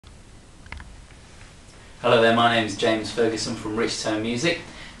Hello there, my name is James Ferguson from Rich Tone Music,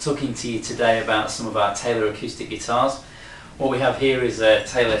 talking to you today about some of our Taylor acoustic guitars. What we have here is a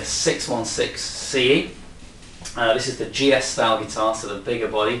Taylor 616CE. This is the GS style guitar, so the bigger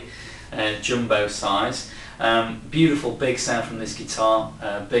body, jumbo size. Beautiful big sound from this guitar,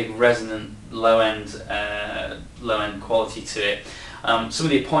 big resonant low end quality to it. Some of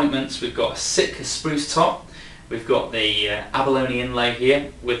the appointments: we've got a Sitka spruce top. We've got the abalone inlay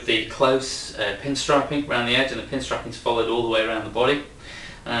here with the close pinstriping around the edge, and the pinstriping is followed all the way around the body.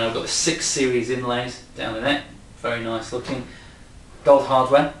 We've got the 6 series inlays down the neck, very nice looking. Gold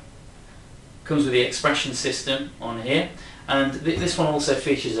hardware. Comes with the expression system on here, and this one also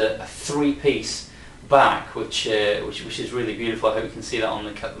features a 3-piece back, which is really beautiful. I hope you can see that on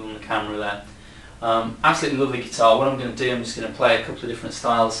the camera there. Absolutely lovely guitar. What I'm going to do, I'm just going to play a couple of different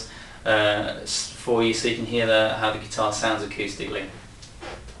styles for you so you can hear how the guitar sounds acoustically.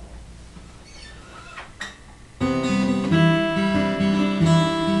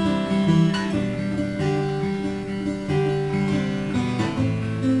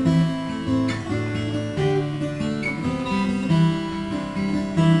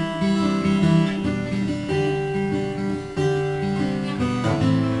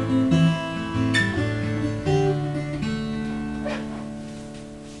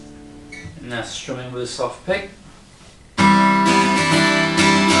 Now strumming with a soft pick.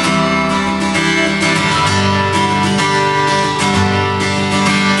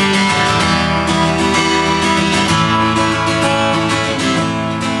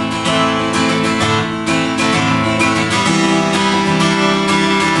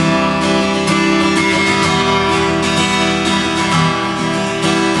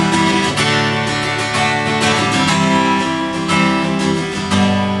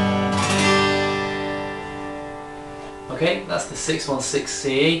 Okay, that's the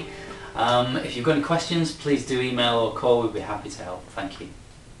 616CE. If you've got any questions, please do email or call. We'd be happy to help. Thank you.